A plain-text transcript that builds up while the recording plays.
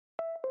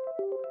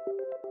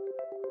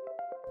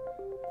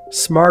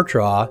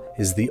SmartDraw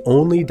is the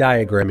only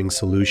diagramming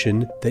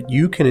solution that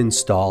you can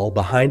install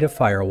behind a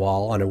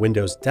firewall on a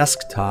Windows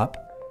desktop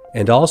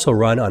and also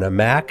run on a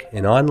Mac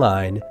and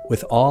online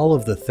with all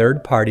of the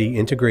third-party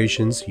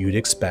integrations you'd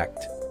expect.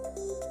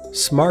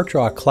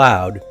 SmartDraw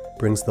Cloud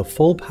brings the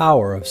full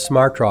power of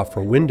SmartDraw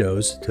for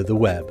Windows to the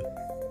web.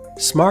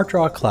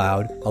 SmartDraw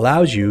Cloud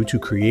allows you to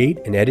create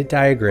and edit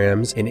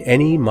diagrams in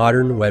any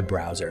modern web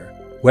browser,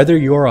 whether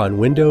you're on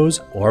Windows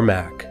or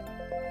Mac.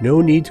 No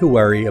need to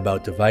worry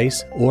about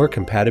device or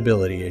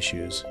compatibility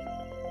issues.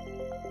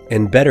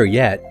 And better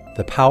yet,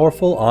 the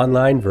powerful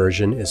online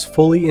version is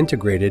fully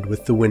integrated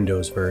with the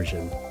Windows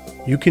version.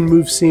 You can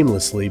move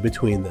seamlessly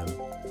between them.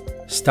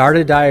 Start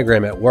a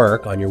diagram at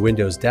work on your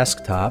Windows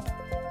desktop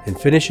and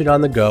finish it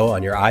on the go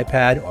on your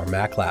iPad or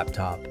Mac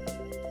laptop.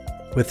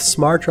 With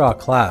SmartDraw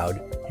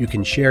Cloud, you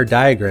can share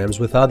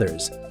diagrams with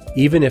others,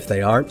 even if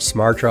they aren't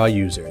SmartDraw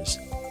users.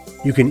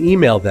 You can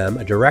email them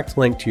a direct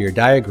link to your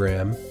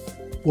diagram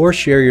or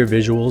share your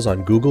visuals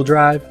on Google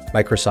Drive,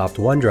 Microsoft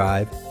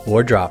OneDrive,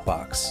 or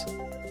Dropbox.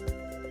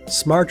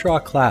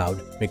 SmartDraw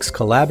Cloud makes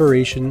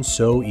collaboration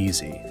so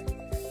easy.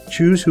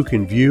 Choose who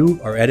can view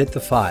or edit the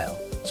file,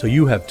 so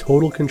you have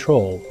total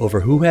control over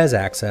who has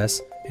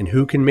access and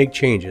who can make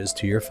changes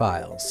to your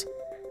files.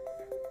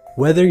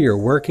 Whether you're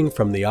working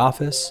from the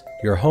office,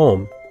 your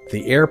home,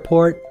 the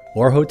airport,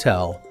 or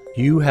hotel,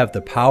 you have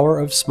the power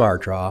of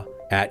SmartDraw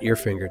at your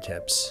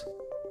fingertips.